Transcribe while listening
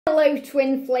Hello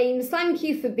twin flames, thank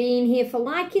you for being here, for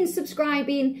liking,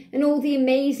 subscribing and all the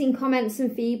amazing comments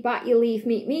and feedback you leave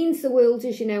me. It means the world,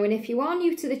 as you know, and if you are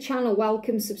new to the channel,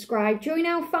 welcome, subscribe, join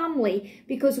our family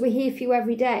because we're here for you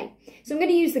every day. So I'm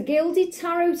going to use the Gilded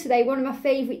Tarot today, one of my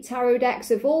favourite tarot decks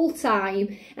of all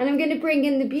time, and I'm going to bring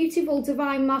in the beautiful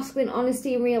Divine Masculine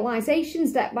Honesty and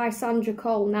Realisations deck by Sandra.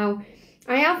 Now,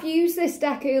 I have used this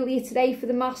deck earlier today for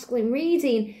the masculine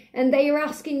reading, and they are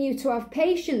asking you to have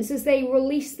patience as they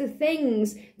release the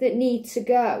things that need to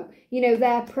go. You know,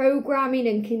 their programming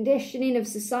and conditioning of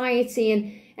society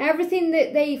and everything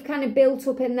that they've kind of built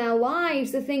up in their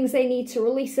lives, the things they need to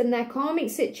release in their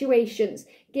karmic situations.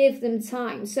 Give them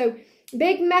time. So,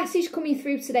 big message coming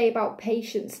through today about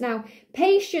patience. Now,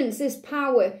 patience is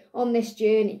power on this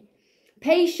journey.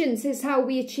 Patience is how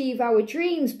we achieve our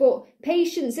dreams, but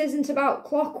patience isn't about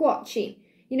clock watching,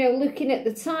 you know, looking at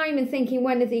the time and thinking,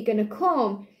 when are they going to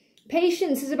come?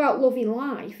 Patience is about loving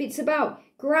life. It's about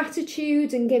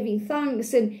gratitude and giving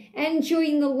thanks and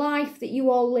enjoying the life that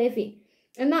you are living.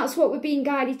 And that's what we're being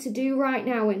guided to do right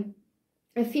now. And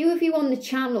a few of you on the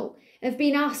channel have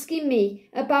been asking me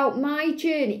about my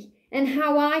journey and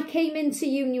how I came into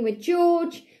union with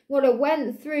George, what I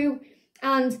went through,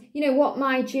 and, you know, what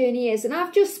my journey is. And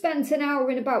I've just spent an hour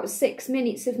and about 6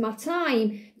 minutes of my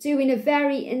time doing a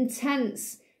very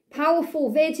intense,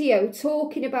 powerful video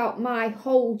talking about my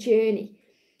whole journey.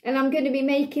 And I'm going to be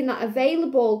making that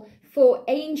available for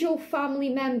angel family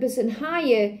members and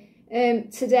higher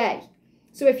today.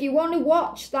 So if you want to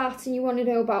watch that and you want to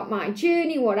know about my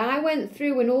journey, what I went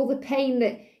through and all the pain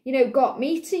that, you know, got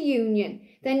me to union,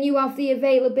 then you have the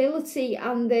availability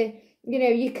and the, you know,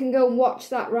 you can go and watch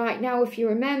that right now if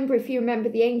you're a member, if you remember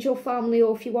the angel family,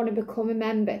 or if you want to become a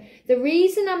member. The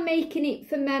reason I'm making it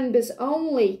for members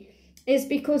only is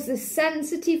because there's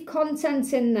sensitive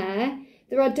content in there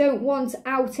that I don't want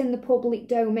out in the public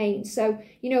domain. So,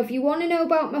 you know, if you want to know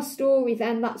about my story,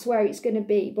 then that's where it's going to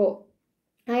be. But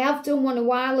I have done one a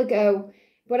while ago,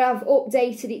 but I've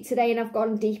updated it today and I've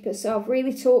gone deeper. So I've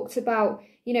really talked about,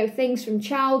 you know, things from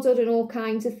childhood and all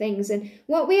kinds of things. And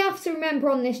what we have to remember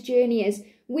on this journey is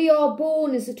we are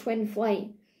born as a twin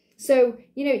flame. So,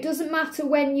 you know, it doesn't matter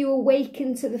when you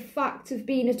awaken to the fact of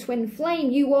being a twin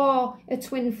flame. You are a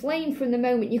twin flame from the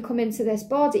moment you come into this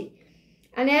body.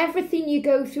 And everything you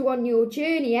go through on your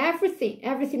journey,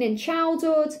 everything in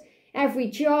childhood, every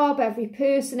job, every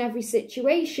person, every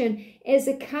situation is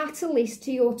a catalyst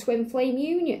to your twin flame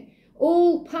union.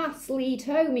 All paths lead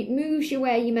home. It moves you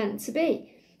where you're meant to be.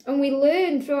 And we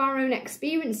learn through our own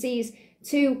experiences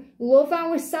to love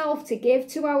ourselves, to give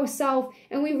to ourselves.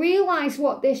 And we realise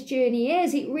what this journey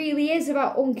is. It really is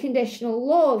about unconditional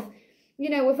love,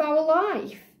 you know, of our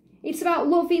life. It's about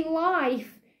loving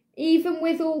life, even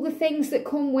with all the things that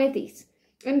come with it.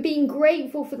 And being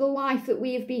grateful for the life that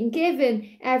we have been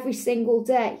given every single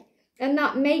day. And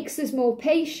that makes us more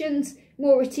patient,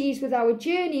 more at ease with our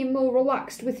journey, and more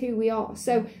relaxed with who we are.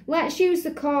 So let's use the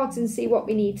cards and see what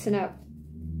we need to know.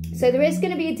 So there is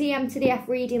going to be a DM to the F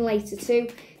reading later too.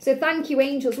 So thank you,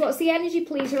 angels. What's the energy,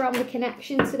 please, around the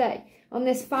connection today on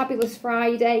this fabulous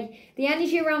Friday? The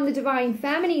energy around the divine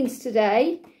feminines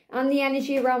today and the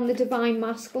energy around the divine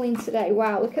masculine today.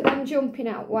 Wow, look at them jumping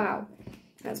out. Wow.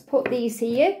 Let's put these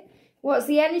here. What's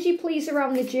the energy, please,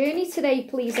 around the journey today,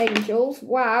 please, angels?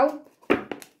 Wow.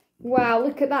 Wow,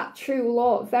 look at that true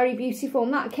love. Very beautiful.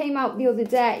 And that came out the other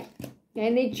day.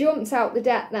 And they jumped out the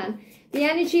deck then. The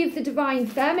energy of the divine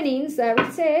feminines, there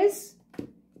it is.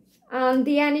 And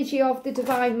the energy of the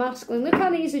divine masculine. Look how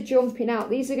these are jumping out.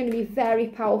 These are going to be very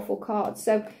powerful cards.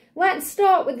 So let's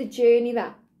start with the journey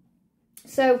then.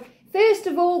 So first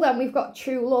of all then, we've got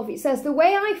true love. It says, the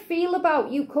way I feel about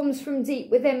you comes from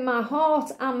deep within my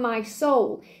heart and my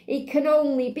soul. It can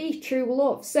only be true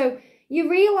love. So you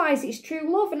realise it's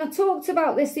true love. And I talked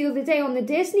about this the other day on the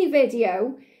Disney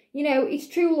video. You know, it's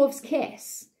true love's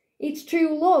kiss. It's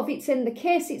true love. It's in the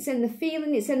kiss. It's in the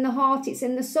feeling. It's in the heart. It's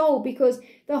in the soul, because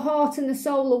the heart and the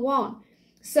soul are one.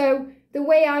 So the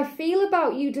way I feel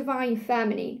about you, divine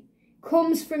feminine,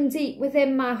 comes from deep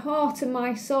within my heart and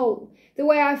my soul. The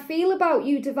way I feel about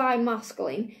you, divine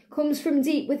masculine, comes from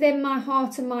deep within my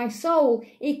heart and my soul.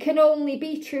 It can only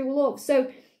be true love. So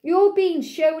you're being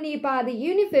shown here by the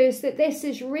universe that this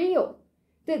is real,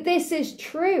 that this is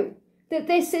true, that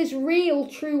this is real,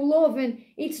 true love, and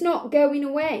it's not going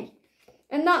away.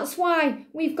 And that's why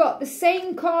we've got the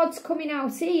same cards coming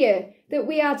out here that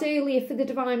we had earlier for the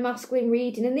divine masculine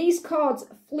reading. And these cards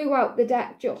flew out the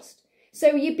deck just. So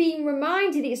you're being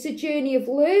reminded it's a journey of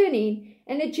learning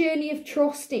and a journey of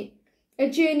trusting, a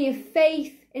journey of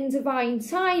faith in divine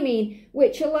timing,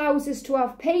 which allows us to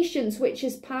have patience, which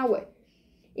is power.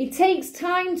 It takes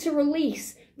time to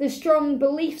release the strong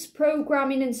beliefs,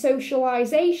 programming and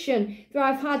socialization that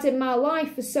I've had in my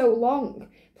life for so long.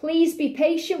 Please be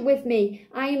patient with me.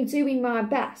 I am doing my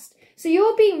best. So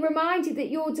you're being reminded that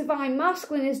your divine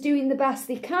masculine is doing the best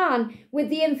they can with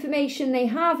the information they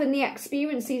have and the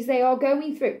experiences they are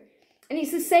going through. And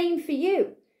it's the same for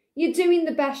you. You're doing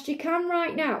the best you can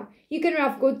right now. You're going to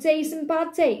have good days and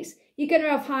bad days. You're going to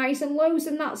have highs and lows,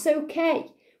 and that's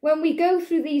okay. When we go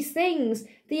through these things,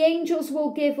 the angels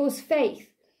will give us faith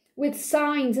with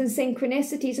signs and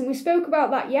synchronicities. And we spoke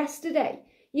about that yesterday.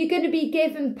 You're going to be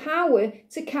given power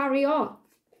to carry on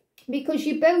because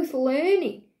you're both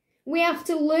learning. We have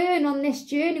to learn on this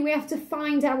journey. We have to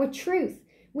find our truth.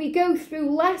 We go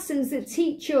through lessons that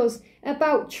teach us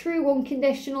about true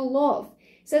unconditional love.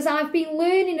 It says, I've been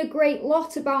learning a great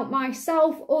lot about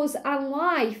myself, us and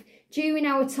life during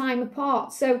our time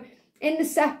apart. So in the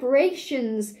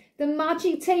separations, the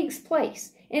magic takes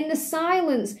place. In the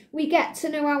silence, we get to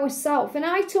know ourselves. And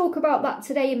I talk about that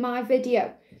today in my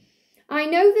video. I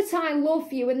know that I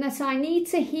love you and that I need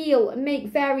to heal and make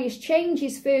various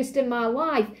changes first in my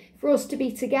life for us to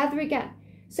be together again.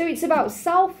 So it's about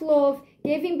self-love,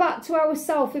 giving back to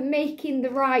ourselves and making the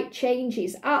right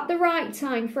changes at the right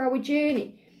time for our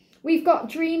journey. We've got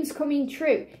dreams coming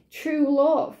true, true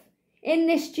love. In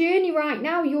this journey right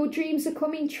now, your dreams are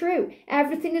coming true.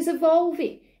 Everything is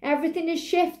evolving. Everything is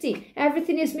shifting.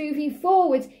 Everything is moving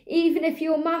forward, even if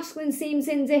your masculine seems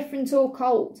indifferent or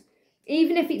cold.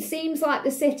 Even if it seems like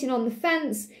they're sitting on the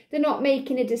fence, they're not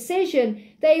making a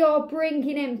decision, they are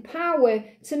bringing in power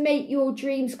to make your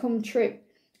dreams come true.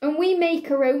 And we make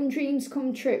our own dreams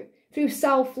come true through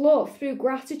self-love, through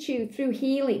gratitude, through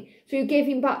healing, through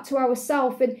giving back to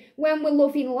ourselves. And when we're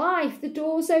loving life, the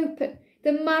doors open,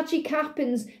 the magic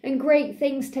happens and great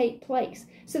things take place.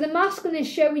 So the masculine is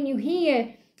showing you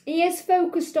here, he is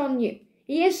focused on you.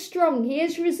 He is strong, he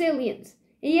is resilient.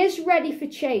 He is ready for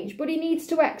change, but he needs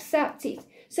to accept it.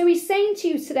 So he's saying to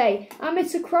you today, I'm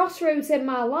at a crossroads in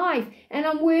my life and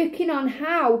I'm working on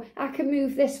how I can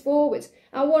move this forward.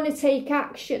 I want to take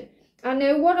action. I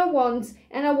know what I want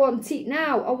and I want it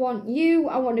now. I want you.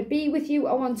 I want to be with you.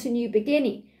 I want a new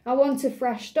beginning. I want a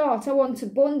fresh start. I want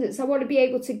abundance. I want to be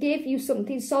able to give you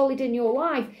something solid in your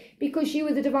life because you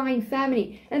are the divine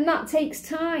feminine, and that takes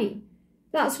time.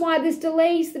 That's why there's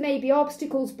delays. There may be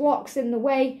obstacles, blocks in the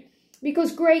way,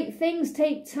 because great things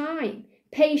take time.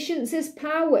 Patience is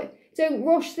power. Don't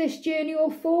rush this journey or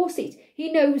force it.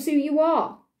 He knows who you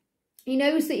are. He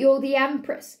knows that you're the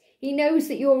Empress. He knows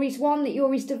that you're his one, that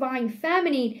you're his divine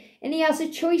feminine, and he has a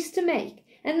choice to make.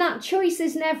 And that choice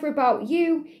is never about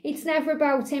you. It's never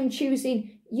about him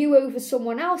choosing you over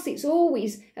someone else. It's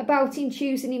always about him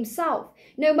choosing himself.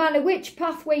 No matter which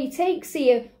pathway he takes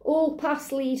here, all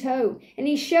paths lead home. And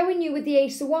he's showing you with the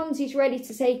Ace of Wands, he's ready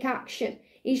to take action.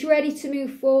 He's ready to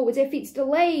move forward. If it's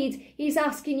delayed, he's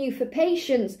asking you for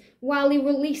patience while he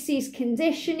releases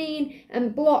conditioning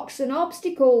and blocks and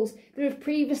obstacles that have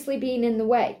previously been in the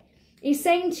way. He's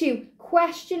saying to you,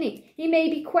 question it. He may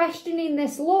be questioning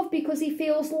this love because he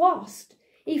feels lost.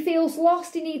 He feels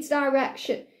lost. He needs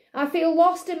direction. I feel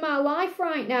lost in my life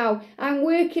right now. I'm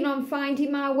working on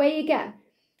finding my way again.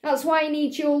 That's why I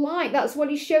need your light. That's what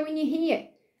he's showing you here.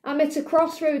 I'm at a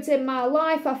crossroads in my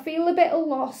life. I feel a bit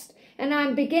lost. And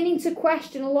I'm beginning to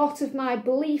question a lot of my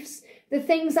beliefs, the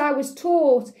things I was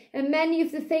taught, and many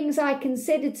of the things I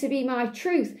considered to be my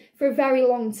truth for a very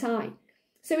long time.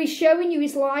 So he's showing you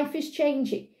his life is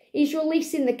changing. He's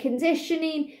releasing the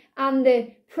conditioning and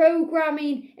the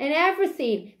programming and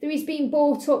everything that he's been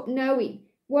brought up knowing.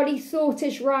 What he thought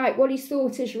is right, what he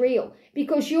thought is real.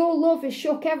 Because your love has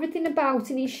shook everything about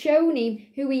and he's shown him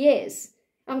who he is.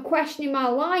 I'm questioning my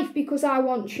life because I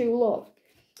want true love.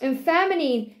 And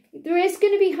feminine, there is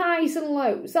going to be highs and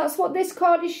lows. That's what this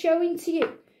card is showing to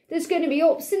you. There's going to be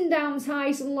ups and downs,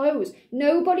 highs and lows.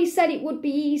 Nobody said it would be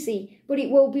easy, but it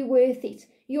will be worth it.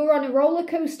 You're on a roller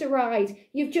coaster ride.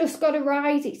 You've just got to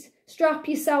ride it. Strap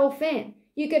yourself in.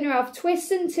 You're going to have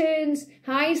twists and turns,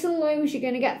 highs and lows. You're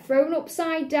going to get thrown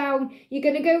upside down. You're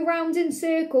going to go round in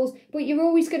circles, but you're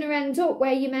always going to end up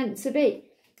where you're meant to be.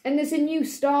 And there's a new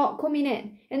start coming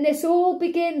in. And this all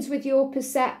begins with your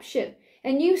perception.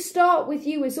 A new start with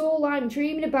you is all I'm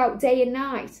dreaming about day and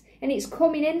night. And it's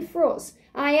coming in for us.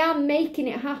 I am making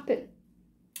it happen.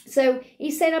 So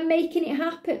he said, I'm making it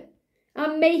happen.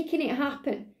 I'm making it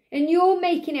happen. And you're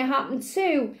making it happen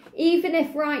too, even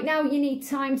if right now you need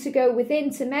time to go within,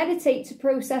 to meditate, to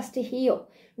process, to heal.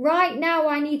 Right now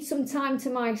I need some time to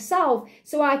myself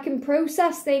so I can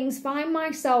process things, find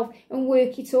myself and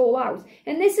work it all out.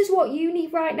 And this is what you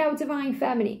need right now, Divine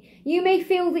Feminine. You may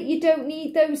feel that you don't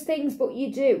need those things, but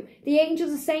you do. The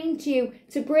angels are saying to you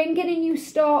to bring in a new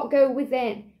start, go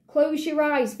within. Close your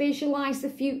eyes, visualize the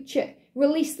future,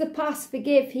 release the past,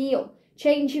 forgive, heal.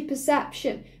 Change your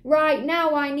perception. Right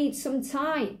now, I need some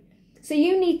time. So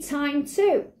you need time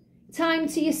too. Time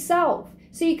to yourself.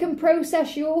 So you can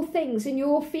process your things and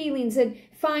your feelings and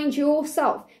find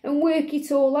yourself and work it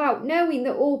all out, knowing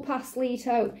that all paths lead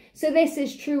home. So this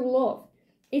is true love.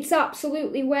 It's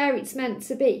absolutely where it's meant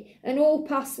to be, and all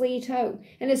paths lead home.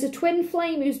 And as a twin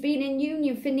flame who's been in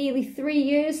union for nearly 3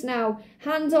 years now,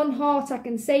 hand on heart, I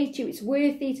can say to you, it's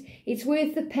worth it. It's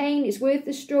worth the pain. It's worth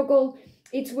the struggle.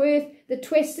 It's worth the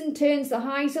twists and turns, the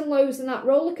highs and lows, and that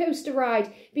roller coaster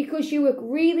ride, because you were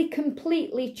really,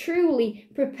 completely, truly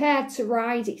prepared to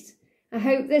ride it. I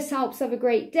hope this helps. Have a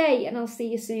great day, and I'll see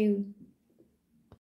you soon.